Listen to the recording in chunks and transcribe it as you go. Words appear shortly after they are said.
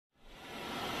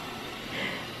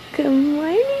Good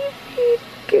morning, sweet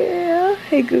girl.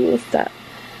 Hey Google, stop.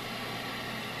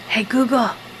 Hey Google,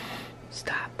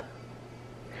 stop.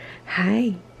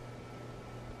 Hi.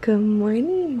 Good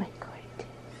morning, my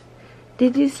gorgeous.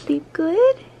 Did you sleep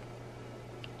good?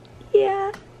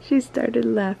 Yeah. She started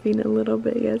laughing a little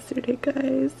bit yesterday,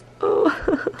 guys. Oh,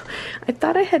 I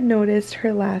thought I had noticed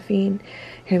her laughing.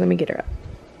 Here, let me get her up.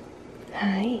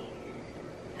 Hi.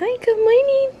 Hi, good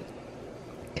morning.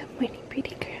 Good morning,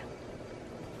 pretty girl.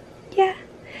 Yeah.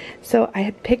 So I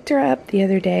had picked her up the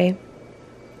other day.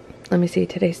 Let me see,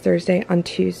 today's Thursday. On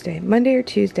Tuesday, Monday or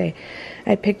Tuesday,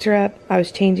 I picked her up. I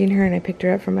was changing her and I picked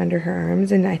her up from under her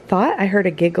arms and I thought I heard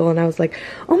a giggle and I was like,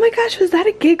 oh my gosh, was that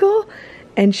a giggle?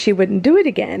 And she wouldn't do it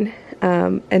again.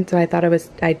 And so I thought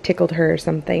I tickled her or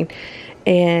something.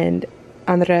 And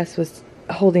Andres was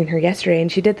holding her yesterday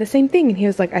and she did the same thing. And he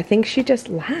was like, I think she just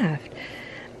laughed.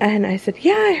 And I said,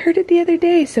 yeah, I heard it the other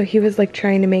day. So he was like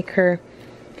trying to make her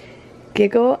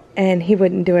giggle and he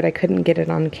wouldn't do it. I couldn't get it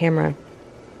on camera.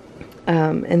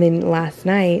 And then last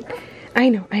night, I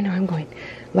know, I'm going.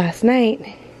 Last night,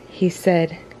 he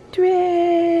said,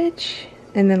 Dritch.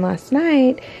 And then last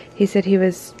night, he said he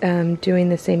was doing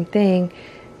the same thing,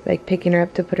 like picking her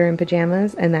up to put her in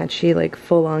pajamas, and that she like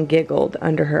full on giggled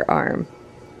under her arm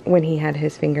when he had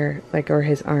his finger, like, or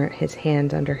his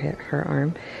hand under her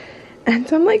arm. And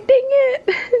so I'm like, dang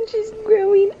it, she's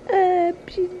growing up,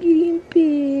 she's getting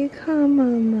big, huh,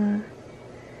 mama?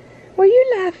 Why are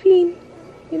you laughing?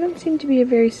 You don't seem to be a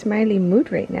very smiley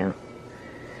mood right now.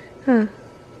 Huh?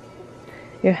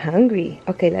 You're hungry.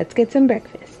 Okay, let's get some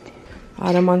breakfast.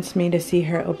 Autumn wants me to see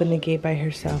her open the gate by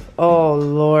herself. Oh,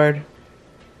 Lord.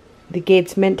 The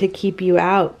gate's meant to keep you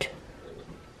out.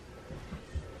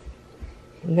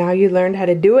 Now you learned how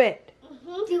to do it.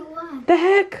 Do what? The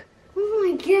heck? Oh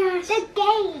my gosh. The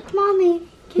gate. Mommy.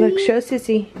 Look, show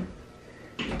Sissy.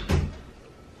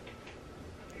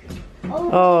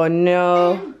 Oh,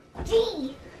 no.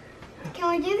 Gee.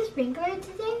 Can we do the sprinkler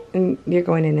today? You're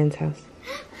going in N's house.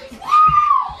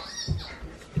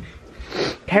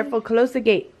 Careful, close the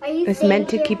gate. It's meant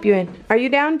to keep you in. Are you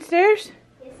downstairs?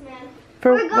 Yes, ma'am.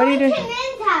 What are you doing? We're going to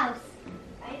N's house.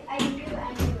 I knew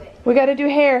it. We gotta do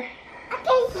hair.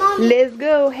 Okay, Mommy. Let's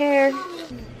go, hair.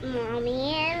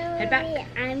 Mommy, Head back.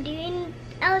 I'm doing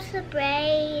Elsa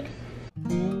braid.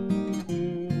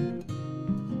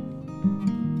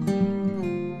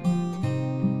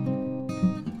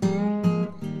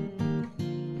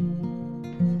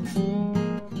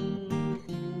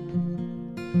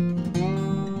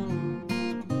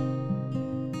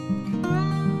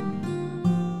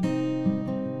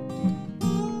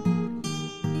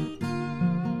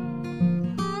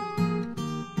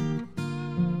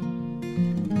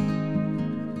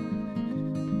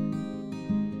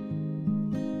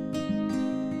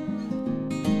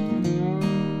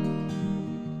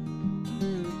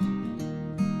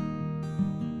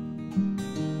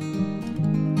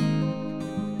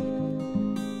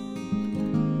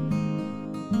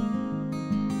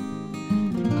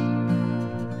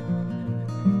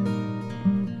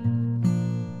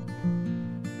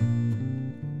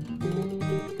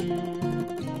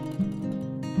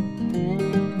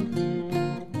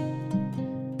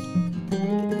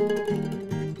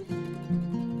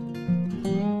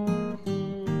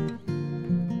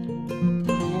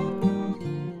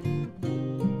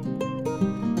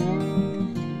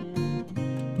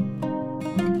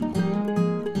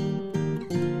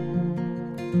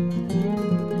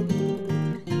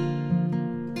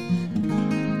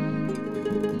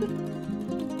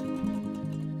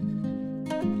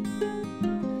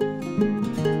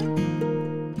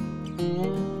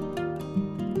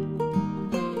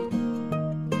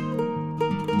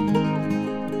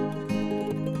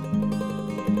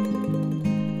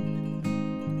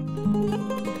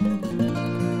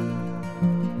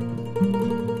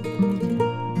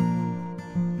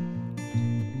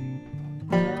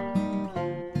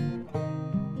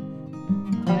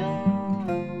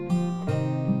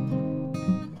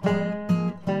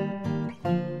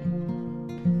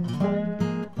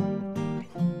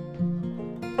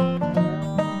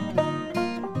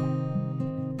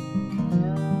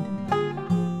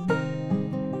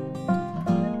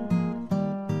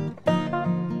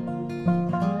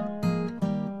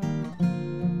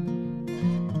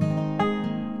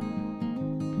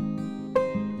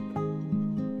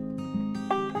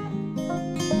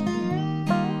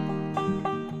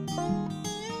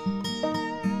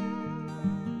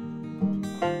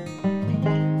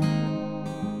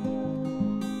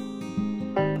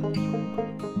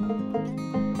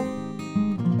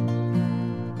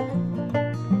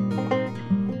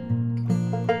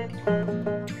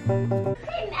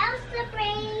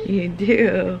 You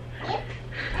do.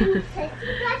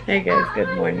 Hey guys,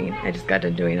 good morning. I just got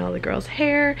done doing all the girls'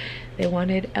 hair. They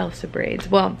wanted Elsa braids.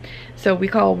 Well, so we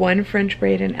call one French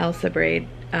braid an Elsa braid,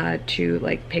 two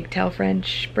like pigtail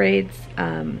French braids.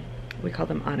 We call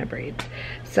them Anna braids.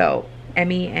 So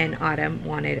Emmy and Autumn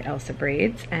wanted Elsa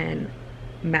braids, and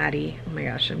Maddie, oh my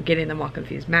gosh, I'm getting them all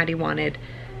confused. Maddie wanted,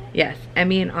 yes,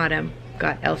 Emmy and Autumn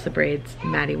got Elsa braids.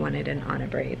 Maddie wanted an Anna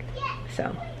braid.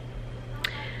 So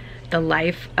the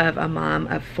life of a mom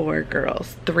of 4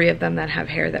 girls, 3 of them that have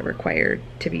hair that required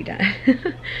to be done.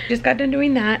 Just got done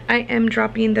doing that. I am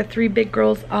dropping the 3 big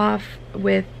girls off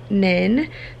with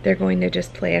Nin. They're going to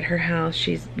just play at her house.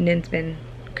 Nin's been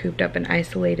cooped up and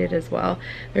isolated as well.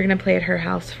 They're gonna play at her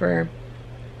house for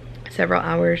several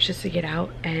hours just to get out,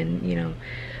 and you know,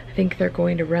 I think they're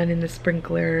going to run in the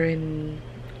sprinkler and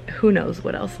who knows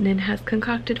what else Nin has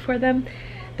concocted for them.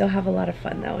 They'll have a lot of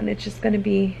fun though, and it's just gonna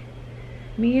be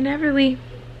me and Everly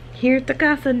here at the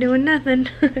casa doing nothing.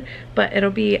 But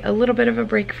it'll be a little bit of a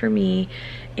break for me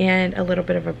and a little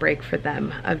bit of a break for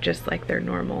them of just like their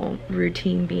normal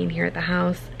routine being here at the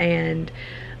house, and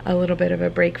a little bit of a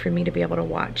break for me to be able to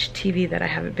watch TV that I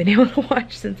haven't been able to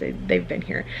watch since they've been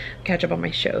here, catch up on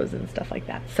my shows and stuff like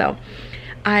that. So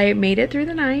I made it through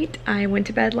the night. I went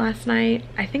to bed last night,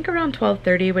 I think around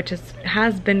 12:30, which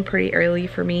has been pretty early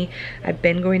for me. I've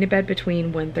been going to bed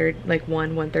between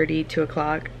 1:30, 2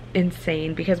 o'clock.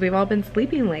 Insane, because we've all been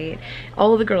sleeping late.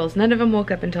 All of the girls, none of them woke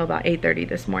up until about 8:30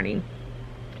 this morning.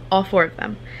 All 4 of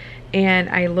them. And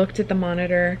I looked at the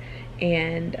monitor,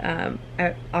 and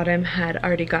Autumn had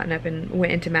already gotten up and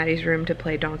went into Maddie's room to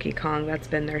play Donkey Kong. That's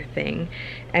been their thing.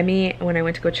 Emmy, when I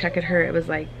went to go check at her, it was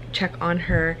like check on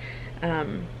her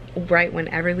right when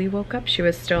Everly woke up. She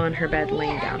was still in her bed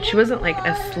laying down. She wasn't like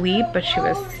asleep, but she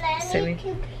was sitting.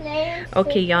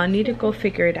 Okay, y'all need to go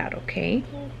figure it out, okay?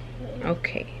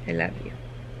 Okay, I love you.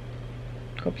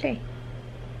 Go play.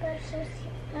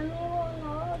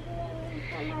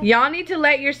 Y'all need to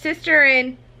let your sister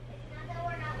in.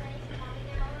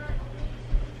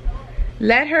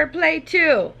 Let her play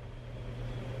too.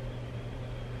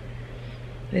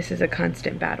 This is a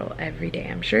constant battle every day.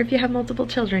 I'm sure if you have multiple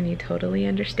children, you totally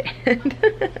understand.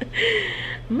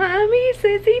 Mommy,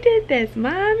 Sissy did this.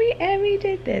 Mommy, Emmy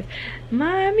did this.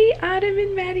 Mommy, Autumn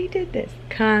and Maddie did this.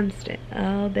 Constant,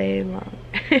 all day long.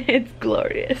 It's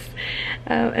glorious.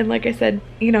 And like I said,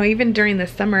 you know, even during the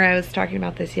summer, I was talking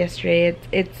about this yesterday.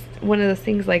 It's one of those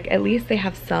things, like at least they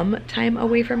have some time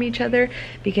away from each other,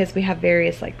 because we have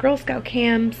various like Girl Scout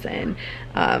camps and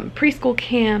preschool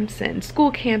camps and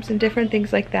school camps and different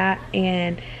things like that.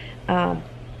 And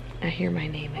I hear my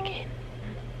name again.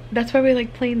 That's why we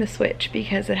like playing the Switch,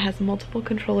 because it has multiple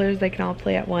controllers. They can all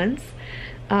play at once.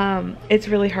 It's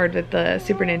really hard with the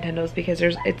Super Nintendos because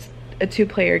it's a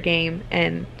 2-player game,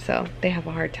 and so they have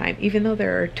a hard time. Even though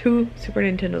there are 2 Super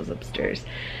Nintendos upstairs,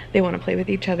 they want to play with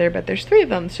each other, but there's 3 of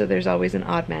them, so there's always an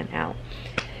odd man out.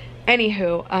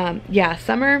 Anywho, yeah,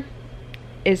 summer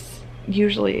is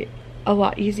usually a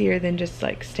lot easier than just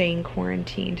like staying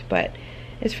quarantined, but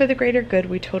it's for the greater good.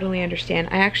 We totally understand.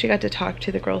 I actually got to talk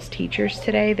to the girls' teachers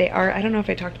today. They are, I don't know if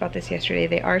I talked about this yesterday,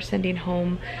 they are sending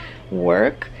home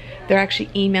work. They're actually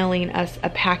emailing us a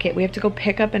packet. We have to go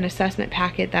pick up an assessment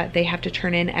packet that they have to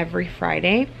turn in every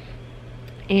Friday.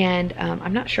 And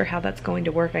I'm not sure how that's going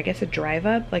to work. I guess a drive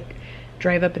up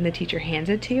and the teacher hands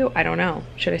it to you. I don't know.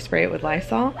 Should I spray it with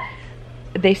Lysol?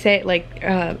 They say, like,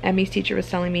 Emmy's teacher was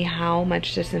telling me how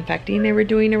much disinfecting they were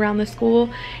doing around the school,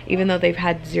 even though they've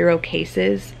had 0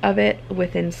 cases of it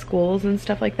within schools and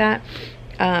stuff like that.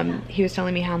 He was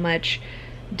telling me how much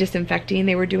disinfecting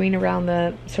they were doing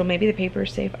around so maybe the paper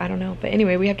is safe, I don't know. But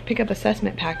anyway, we have to pick up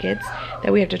assessment packets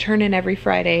that we have to turn in every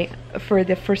Friday for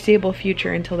the foreseeable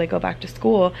future until they go back to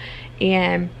school.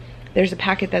 And there's a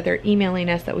packet that they're emailing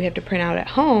us that we have to print out at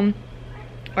home,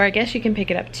 or I guess you can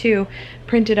pick it up too,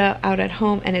 print it out at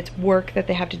home, and it's work that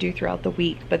they have to do throughout the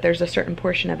week, but there's a certain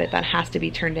portion of it that has to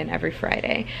be turned in every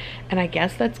Friday. And I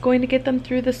guess that's going to get them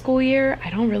through the school year. I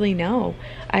don't really know.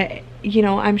 You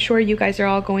know, I'm sure you guys are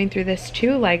all going through this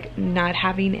too, like not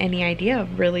having any idea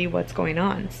of really what's going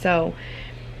on. So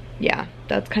yeah,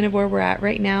 that's kind of where we're at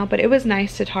right now. But it was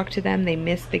nice to talk to them. They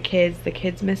miss the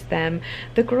kids miss them.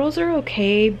 The girls are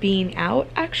okay being out,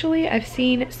 actually. I've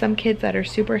seen some kids that are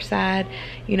super sad,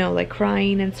 you know, like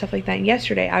crying and stuff like that. And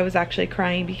yesterday I was actually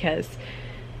crying because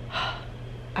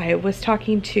I was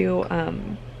talking to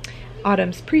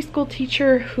Autumn's preschool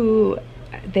teacher, who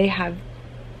they have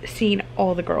seen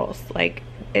all the girls. Like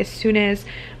as soon as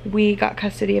we got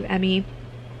custody of Emmy,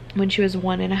 when she was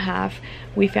 1.5,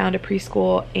 we found a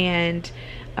preschool, and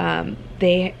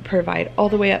They provide all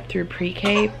the way up through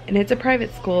pre-K, and it's a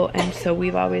private school, and so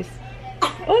we've always,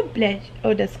 oh bless,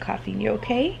 oh that's coughing, you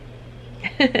okay?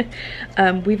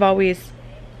 We've always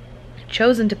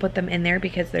chosen to put them in there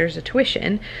because there's a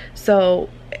tuition. So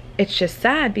it's just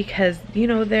sad because, you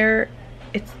know,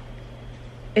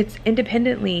 it's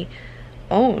independently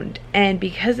owned, and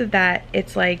because of that,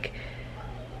 it's like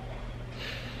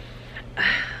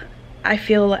I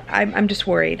feel I'm just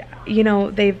worried. You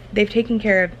know, they've taken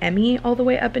care of Emmy all the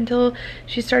way up until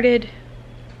she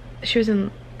was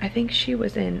in, I think she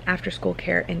was in after school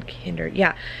care in kinder.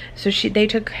 Yeah, so they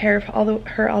took care of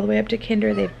her all the way up to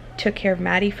kinder. They took care of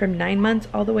Maddie from 9 months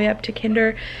all the way up to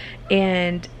kinder,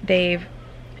 and they've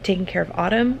taken care of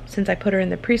Autumn since I put her in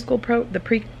the preschool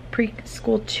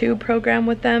preschool 2 program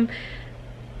with them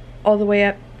all the way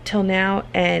up till now.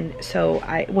 And so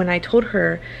when I told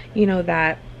her, you know,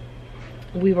 that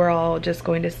we were all just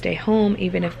going to stay home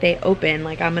even if they open,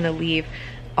 like I'm gonna leave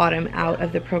Autumn out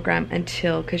of the program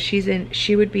until, because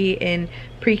she would be in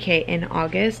pre-K in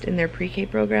August in their pre-K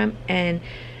program, and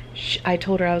I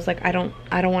told her, I was like, I don't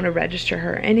want to register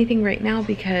her or anything right now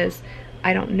because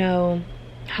I don't know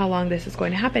how long this is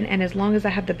going to happen, and as long as I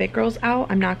have the big girls out,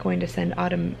 I'm not going to send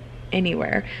Autumn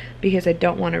anywhere because I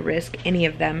don't want to risk any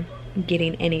of them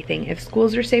getting anything. If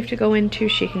schools are safe to go into,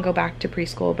 she can go back to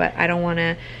preschool, but I don't want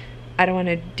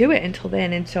to do it until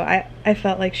then. And so I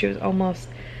felt like she was almost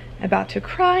about to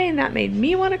cry, and that made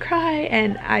me want to cry,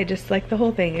 and I just, like, the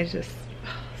whole thing is just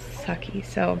sucky.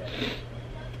 So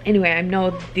anyway, I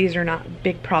know these are not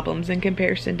big problems in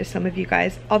comparison to some of you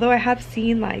guys, although I have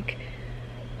seen, like,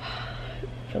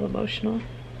 I feel emotional.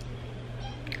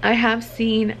 I have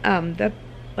seen the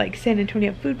like San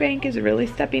Antonio Food Bank is really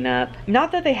stepping up.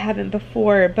 Not that they haven't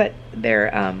before, but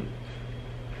they're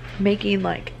making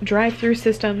like drive-through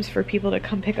systems for people to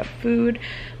come pick up food.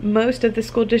 Most of the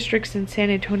school districts in San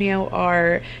Antonio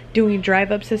are doing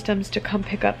drive-up systems to come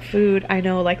pick up food. I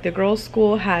know, like, the girls'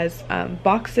 school has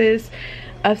boxes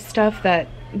of stuff that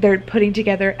they're putting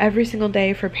together every single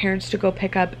day for parents to go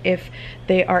pick up if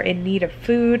they are in need of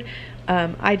food.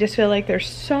 I just feel like there's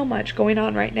so much going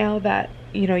on right now that,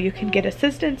 you know, you can get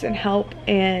assistance and help,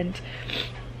 and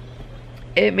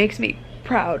it makes me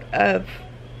proud of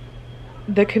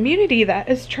the community that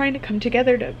is trying to come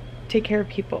together to take care of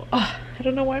people. Oh, I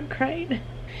don't know why I'm crying.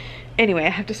 Anyway, I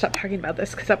have to stop talking about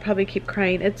this because I'll probably keep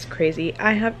crying. It's crazy.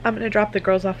 I'm gonna drop the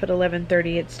girls off at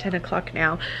 11:30. It's 10 o'clock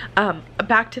now.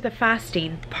 Back to the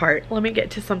fasting part. Let me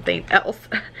get to something else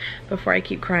before I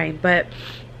keep crying. But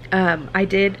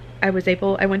I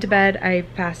went to bed, I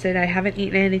fasted, I haven't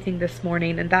eaten anything this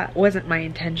morning, and that wasn't my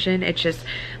intention. It's just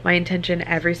my intention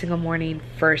every single morning,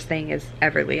 first thing, is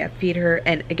Everly. I feed her,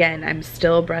 and again, I'm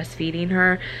still breastfeeding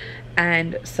her,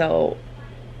 and so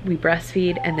we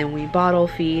breastfeed and then we bottle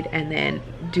feed and then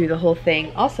do the whole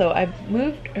thing. Also, I've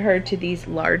moved her to these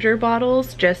larger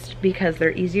bottles just because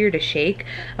they're easier to shake.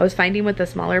 I was finding with the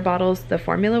smaller bottles, the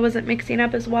formula wasn't mixing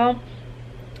up as well.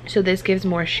 So this gives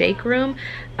more shake room,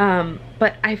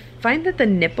 but I find that the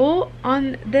nipple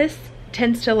on this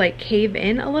tends to like cave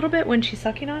in a little bit when she's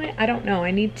sucking on it. I don't know,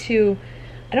 I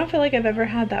don't feel like I've ever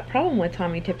had that problem with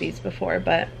Tommy Tippies before,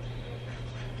 but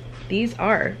these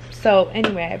are. So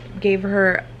anyway,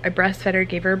 I breastfed her,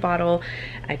 gave her a bottle,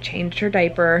 I changed her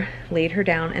diaper, laid her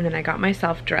down, and then I got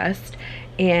myself dressed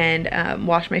and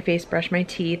washed my face, brushed my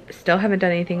teeth. Still haven't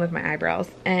done anything with my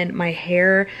eyebrows. And my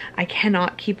hair, I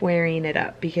cannot keep wearing it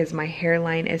up because my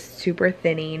hairline is super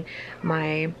thinning.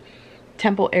 My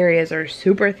temple areas are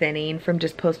super thinning from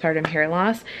just postpartum hair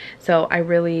loss. So I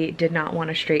really did not want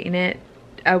to straighten it.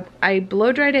 I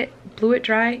blew it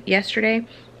dry yesterday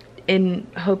in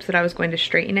hopes that I was going to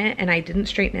straighten it, and I didn't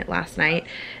straighten it last night.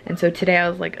 And so today I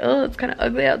was like, oh, it's kind of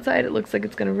ugly outside. It looks like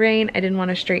it's gonna rain. I didn't want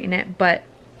to straighten it, but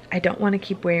I don't want to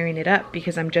keep wearing it up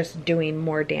because I'm just doing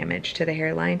more damage to the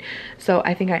hairline. So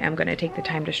I think I am going to take the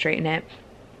time to straighten it.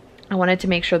 I wanted to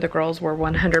make sure the girls were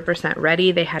 100%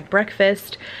 ready. They had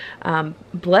breakfast.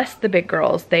 Bless the big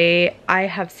girls. I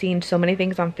have seen so many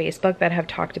things on Facebook that have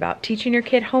talked about teaching your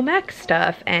kid home ec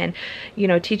stuff and, you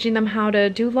know, teaching them how to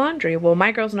do laundry. Well,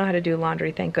 my girls know how to do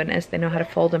laundry, thank goodness. They know how to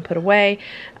fold and put away.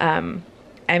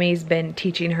 Emmy's been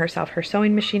teaching herself her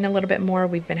sewing machine a little bit more.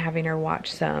 We've been having her watch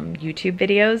some YouTube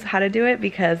videos how to do it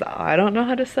because I don't know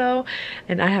how to sew,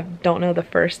 and I don't know the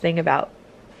first thing about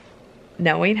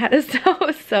knowing how to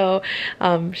sew. So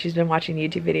she's been watching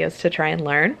YouTube videos to try and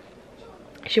learn.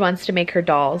 She wants to make her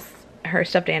dolls, her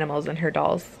stuffed animals and her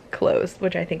dolls clothes,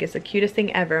 which I think is the cutest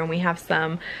thing ever. And we have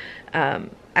some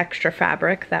extra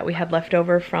fabric that we had left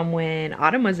over from when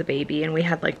Autumn was a baby, and we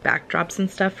had like backdrops and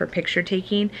stuff for picture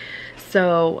taking.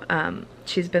 So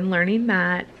she's been learning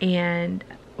that, and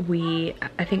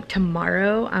I think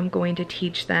tomorrow I'm going to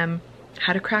teach them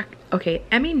how to crack. Okay,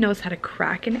 Emmy knows how to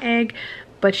crack an egg,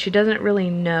 but she doesn't really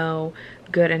know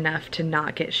good enough to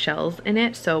not get shells in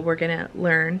it. So we're gonna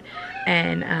learn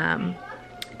and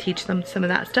teach them some of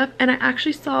that stuff. And I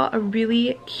actually saw a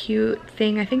really cute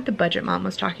thing. I think the Budget Mom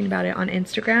was talking about it on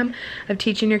Instagram, of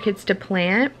teaching your kids to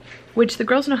plant, which the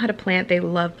girls know how to plant. They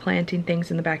love planting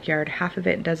things in the backyard. Half of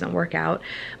it doesn't work out.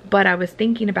 But I was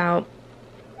thinking about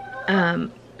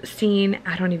seeing,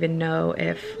 I don't even know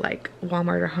if like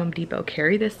Walmart or Home Depot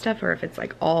carry this stuff or if it's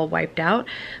like all wiped out,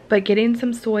 but getting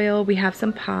some soil, we have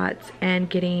some pots, and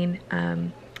getting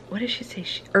what did she say,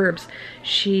 herbs.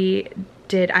 She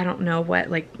did, I don't know what,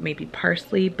 like maybe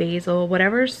parsley, basil,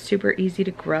 whatever's super easy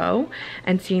to grow,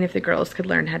 and seeing if the girls could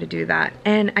learn how to do that.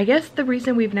 And I guess the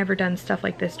reason we've never done stuff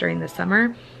like this during the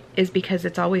summer is because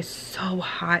it's always so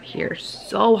hot here,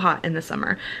 so hot in the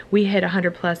summer. We hit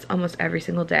 100 plus almost every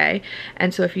single day.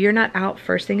 And so if you're not out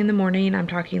first thing in the morning, I'm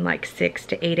talking like 6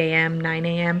 to 8 a.m., 9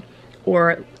 a.m.,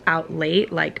 or out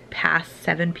late, like past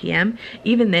 7 p.m.,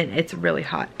 even then it's really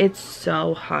hot. It's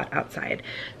so hot outside.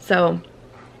 So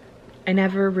I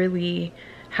never really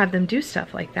have them do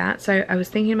stuff like that. So I was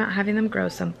thinking about having them grow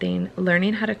something,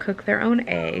 learning how to cook their own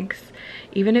eggs,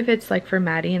 even if it's like for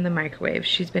Maddie in the microwave.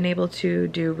 She's been able to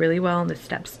do really well on the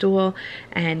step stool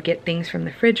and get things from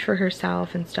the fridge for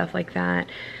herself and stuff like that.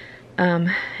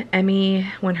 Emmy,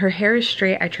 when her hair is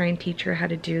straight, I try and teach her how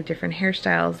to do different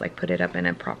hairstyles, like put it up in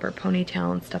a proper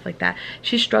ponytail and stuff like that.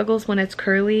 She struggles when it's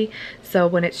curly, so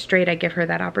when it's straight, I give her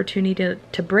that opportunity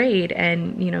to braid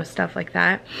and, you know, stuff like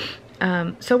that.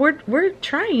 So we're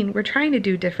trying to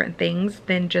do different things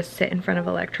than just sit in front of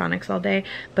electronics all day,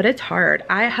 but it's hard.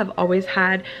 I have always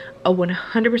had a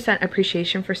 100%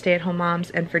 appreciation for stay-at-home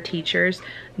moms and for teachers.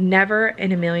 Never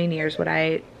in a million years would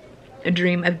I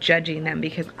dream of judging them,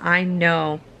 because I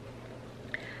know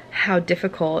how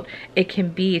difficult it can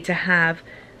be to have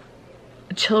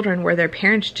children where their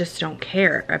parents just don't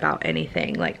care about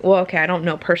anything. Like, well, okay, I don't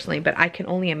know personally, but I can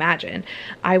only imagine.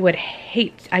 I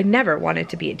never wanted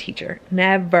to be a teacher.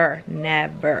 Never.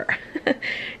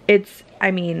 It's, I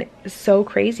mean, so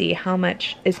crazy how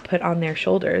much is put on their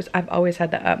shoulders. I've always had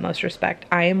the utmost respect.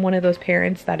 I am one of those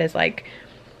parents that is like,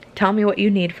 tell me what you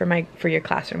need for your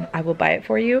classroom. I will buy it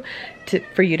for you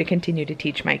to continue to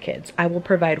teach my kids. I will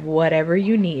provide whatever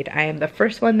you need. I am the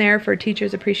first one there for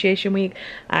Teachers Appreciation Week.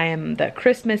 I am the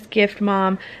Christmas gift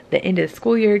mom, the end of the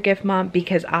school year gift mom,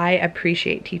 because I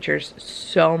appreciate teachers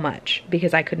so much,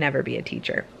 because I could never be a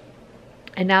teacher.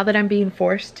 And now that I'm being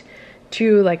forced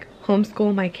to like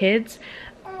homeschool my kids,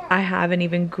 I have an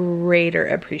even greater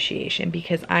appreciation,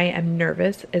 because I am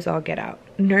nervous as all get out.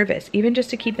 Nervous, even just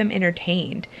to keep them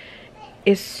entertained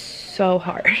is so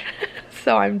hard.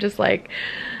 So I'm just like,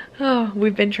 oh,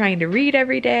 we've been trying to read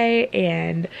every day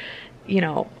and, you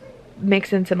know,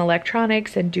 mix in some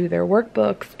electronics and do their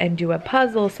workbooks and do a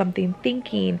puzzle, something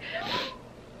thinking.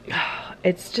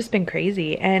 It's just been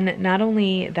crazy. And not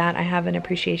only that, I have an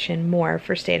appreciation more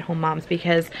for stay-at-home moms,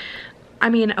 because, I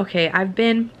mean, okay,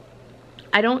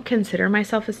 I don't consider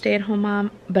myself a stay-at-home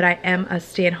mom, but I am a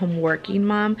stay-at-home working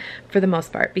mom for the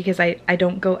most part, because I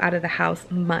don't go out of the house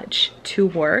much to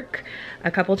work. A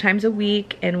couple times a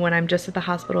week, and when I'm just at the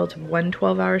hospital, it's 1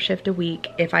 12-hour shift a week.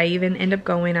 If I even end up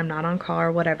going, I'm not on call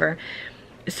or whatever.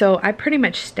 So I pretty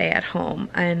much stay at home,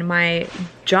 and my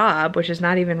job, which is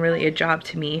not even really a job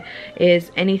to me,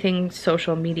 is anything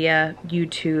social media,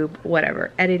 YouTube,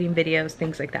 whatever, editing videos,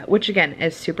 things like that, which again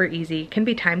is super easy. Can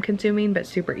be time consuming, but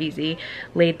super easy,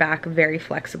 laid back, very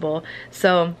flexible.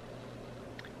 So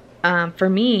for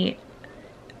me,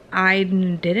 I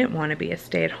didn't want to be a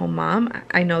stay-at-home mom.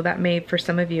 I know that may, for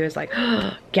some of you, is like,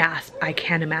 oh, gasp, I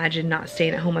can't imagine not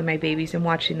staying at home with my babies and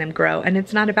watching them grow. And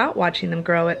it's not about watching them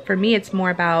grow. For me, it's more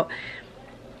about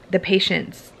the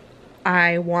patience.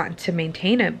 I want to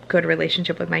maintain a good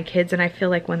relationship with my kids, and I feel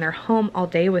like when they're home all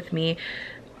day with me,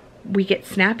 we get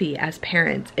snappy as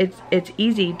parents. It's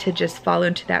easy to just fall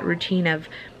into that routine of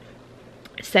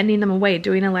sending them away,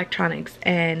 doing electronics,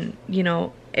 and, you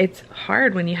know, it's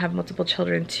hard when you have multiple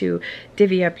children to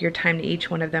divvy up your time to each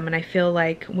one of them. And I feel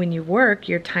like when you work,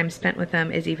 your time spent with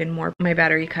them is even more, my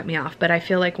battery cut me off, but I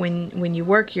feel like when you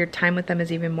work, your time with them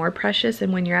is even more precious,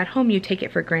 and when you're at home, you take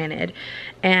it for granted.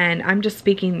 And I'm just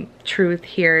speaking truth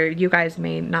here. You guys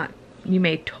you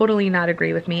may totally not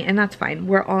agree with me, and that's fine.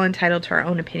 We're all entitled to our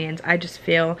own opinions. I just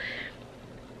feel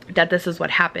that this is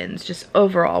what happens. Just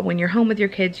overall, when you're home with your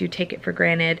kids, you take it for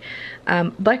granted,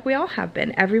 like we all have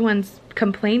been. Everyone's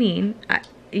complaining,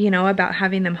 you know, about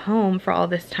having them home for all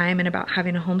this time and about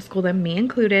having to homeschool them, me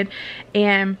included.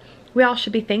 And we all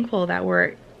should be thankful that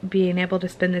we're being able to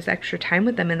spend this extra time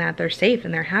with them and that they're safe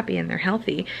and they're happy and they're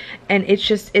healthy. And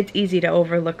it's easy to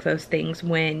overlook those things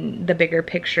when the bigger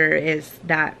picture is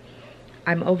that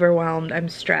I'm overwhelmed, I'm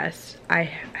stressed, I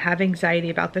have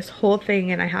anxiety about this whole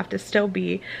thing, and I have to still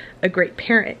be a great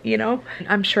parent, you know?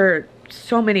 I'm sure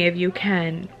so many of you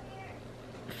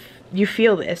you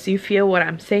feel this, you feel what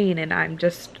I'm saying, and I'm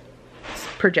just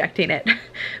projecting it.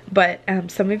 But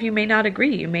some of you may not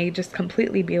agree. You may just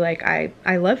completely be like,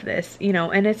 I love this, you know?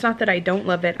 And it's not that I don't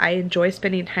love it. I enjoy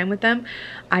spending time with them.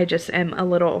 I just am a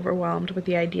little overwhelmed with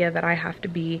the idea that I have to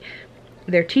be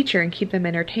their teacher and keep them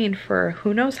entertained for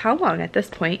who knows how long at this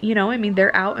point, you know? I mean,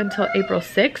 they're out until April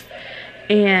 6th,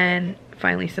 and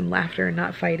finally some laughter and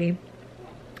not fighting.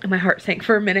 My heart sank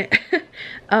for a minute.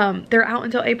 They're out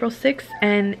until April 6th,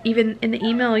 and even in the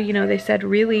email, you know, they said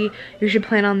really you should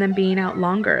plan on them being out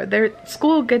longer. Their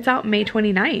school gets out May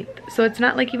 29th, so it's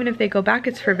not like even if they go back,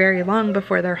 it's for very long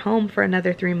before they're home for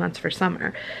another 3 months for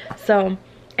summer. So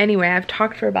anyway, I've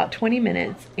talked for about 20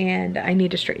 minutes and I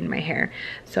need to straighten my hair.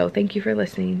 So thank you for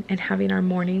listening and having our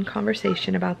morning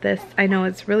conversation about this. I know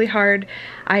it's really hard.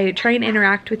 I try and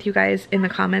interact with you guys in the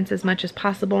comments as much as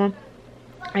possible.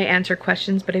 I answer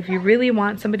questions, but if you really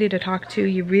want somebody to talk to,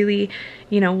 you really,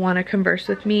 you know, want to converse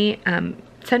with me,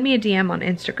 send me a DM on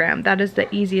Instagram. That is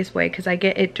the easiest way because I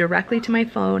get it directly to my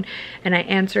phone and I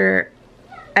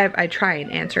try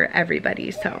and answer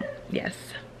everybody. So yes.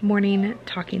 Morning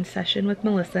talking session with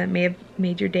Melissa may have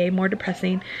made your day more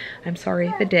depressing. I'm sorry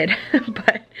if it did,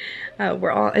 but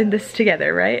we're all in this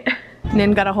together, right?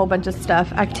 Nin got a whole bunch of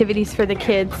stuff, activities for the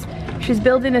kids. She's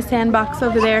building a sandbox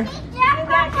over there.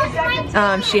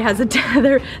 She has a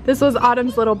tether. This was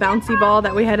Autumn's little bouncy ball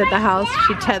that we had at the house.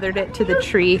 She tethered it to the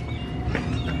tree.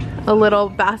 A little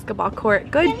basketball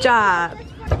court. Good job.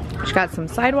 She got some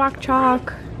sidewalk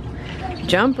chalk,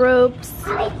 jump ropes,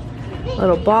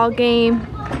 little ball game.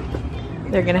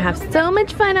 They're gonna have so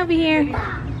much fun over here.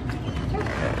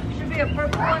 Should be a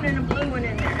purple one and a blue one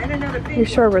in there, and another pink. You're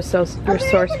sure we're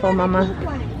resourceful, Mama?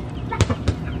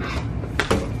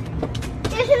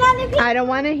 I don't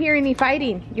want to hear any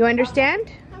fighting. You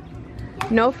understand?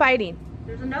 No fighting.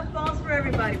 There's enough balls for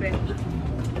everybody, baby.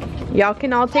 Y'all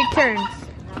can all take turns.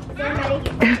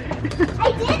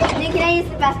 I did it. Can I use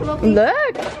the basketball, please?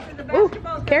 Look. Ooh,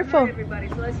 careful. Everybody,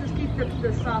 so let's just keep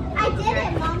the soft ones. I did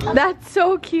it, Mommy. That's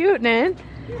so cute, Nin.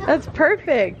 That's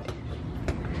perfect.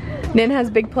 Nin has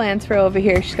big plans for over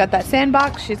here. She's got that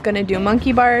sandbox. She's gonna do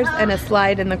monkey bars and a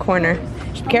slide in the corner.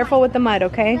 Be careful with the mud,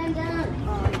 okay?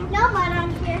 No mud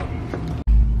on here.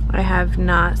 I have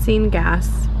not seen gas.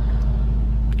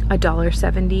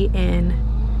 $1.70 in.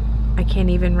 I can't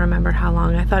even remember how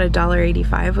long. I thought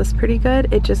 $1.85 was pretty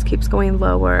good. It just keeps going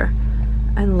lower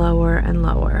and lower and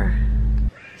lower.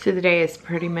 So the day is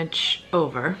pretty much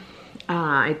over.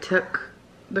 I took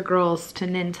the girls to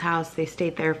Nin's house. They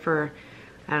stayed there for,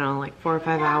 I don't know, like 4 or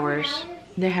 5 hours.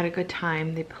 They had a good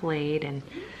time. They played and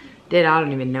did I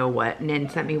don't even know what. Nin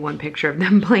sent me one picture of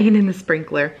them playing in the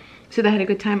sprinkler. So they had a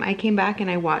good time. I came back and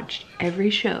I watched every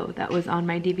show that was on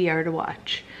my DVR to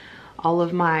watch. All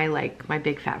of my, like, My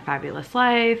Big Fat Fabulous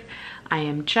Life, I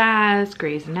Am Jazz,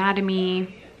 Grey's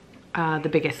Anatomy, The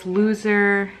Biggest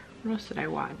Loser. What else did I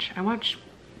watch? I watched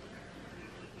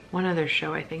one other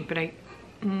show, I think, but I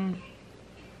can't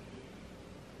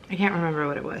remember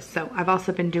what it was. So I've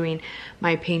also been doing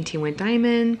my painting with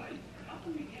diamond.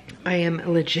 I am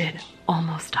legit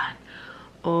almost done.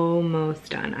 Almost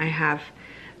done. I have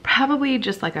probably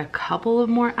just like a couple of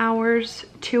more hours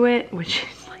to it, which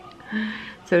is like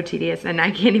so tedious, and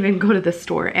I can't even go to the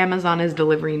store. Amazon is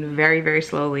delivering very, very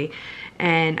slowly,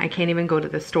 and I can't even go to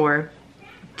the store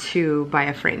to buy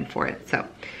a frame for it. So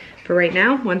for right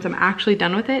now, once I'm actually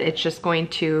done with it, it's just going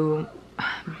to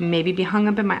maybe be hung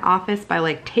up in my office by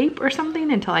like tape or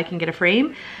something until I can get a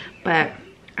frame, but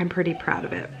I'm pretty proud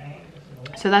of it.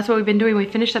 So that's what we've been doing. We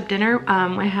finished up dinner.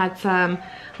 I had some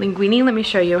linguine. Let me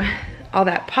show you all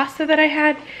that pasta that I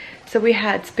had. So we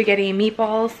had spaghetti and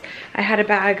meatballs. I had a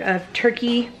bag of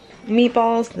turkey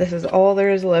meatballs. This is all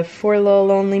there is left, 4 little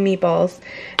lonely meatballs.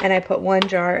 And I put 1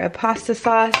 jar of pasta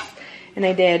sauce, and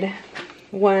I did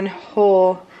 1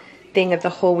 whole thing of the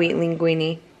whole wheat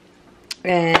linguine.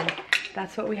 And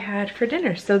that's what we had for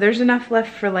dinner. So there's enough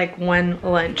left for like 1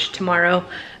 lunch tomorrow.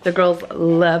 The girls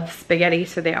love spaghetti,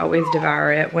 so they always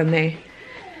devour it when they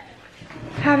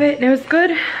have it, and it was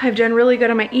good. I've done really good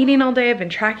on my eating all day. I've been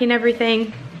tracking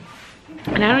everything.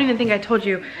 And I don't even think I told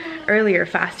you earlier,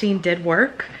 fasting did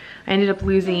work. I ended up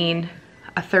losing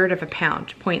 1/3 of a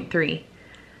pound, 0.3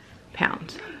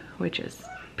 pounds, which is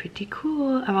pretty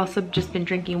cool. I've also just been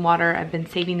drinking water. I've been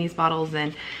saving these bottles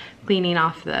and cleaning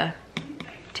off the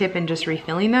tip in just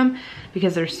refilling them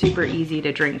because they're super easy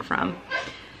to drink from.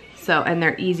 So, and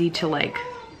they're easy to like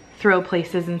throw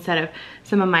places instead of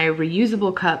some of my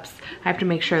reusable cups. I have to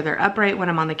make sure they're upright when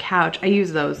I'm on the couch. I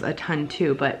use those a ton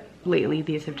too, but lately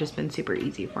these have just been super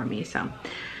easy for me. So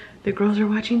the girls are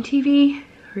watching TV.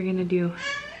 We're gonna do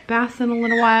baths in a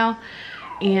little while,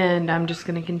 and I'm just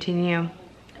gonna continue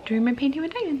doing my painting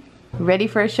with Diane. Ready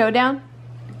for a showdown?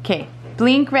 Okay,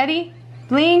 blink, ready?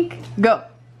 Blink, go.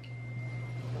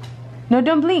 No,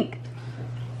 don't blink.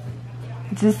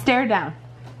 It's a stare down.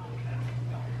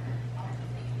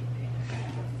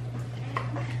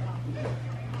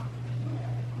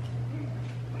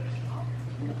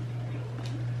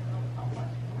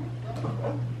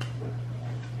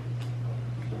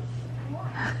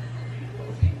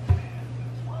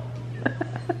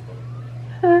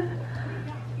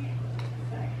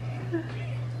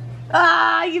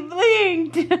 Ah, you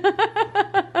blinked.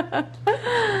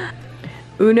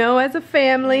 Uno as a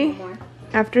family.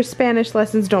 After Spanish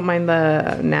lessons, don't mind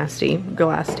the nasty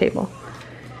glass table.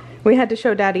 We had to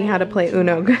show Daddy how to play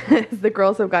Uno because the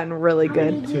girls have gotten really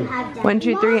good. 1,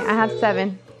 2, 3. I have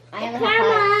 7.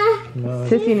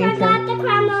 Sissy needs some.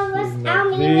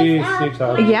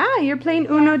 Yeah, you're playing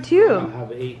Uno too.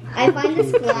 I find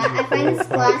this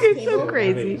glass You're table so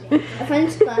crazy. I find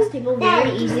this glass table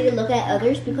very easy to look at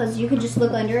others because you can just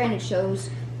look under and it shows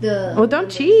the. Well,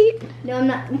 don't cheat. No, I'm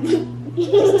not.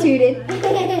 Just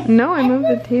cheated. No, I moved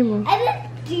the table. I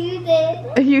didn't do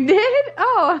this. You did?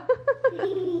 Oh.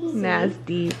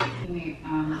 Nasty.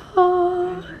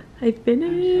 Oh, I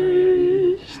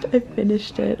finished. I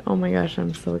finished it. Oh my gosh,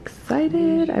 I'm so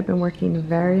excited. I've been working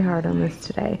very hard on this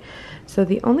today. So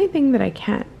the only thing that I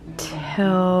can't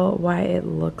tell why it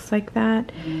looks like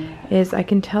that is I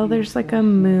can tell there's like a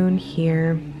moon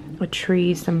here, a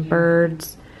tree, some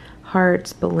birds,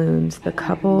 hearts, balloons, the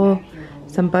couple,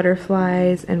 some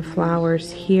butterflies and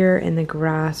flowers here in the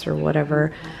grass or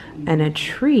whatever, and a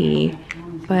tree.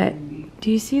 But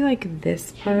do you see like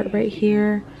this part right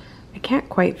here? I can't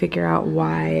quite figure out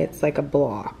why it's like a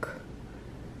block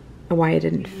and why it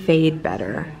didn't fade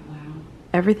better.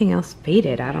 Everything else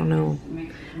faded. I don't know.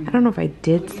 I don't know if I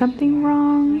did something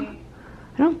wrong.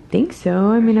 I don't think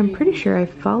so. I mean, I'm pretty sure I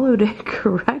followed it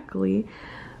correctly,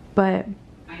 but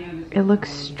it looks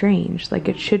strange. Like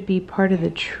it should be part of the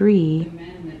tree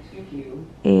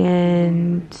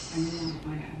and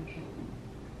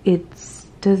it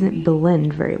doesn't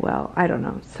blend very well. I don't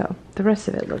know. So the rest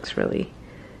of it looks really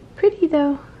pretty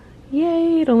though.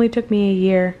 Yay, it only took me a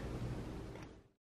year.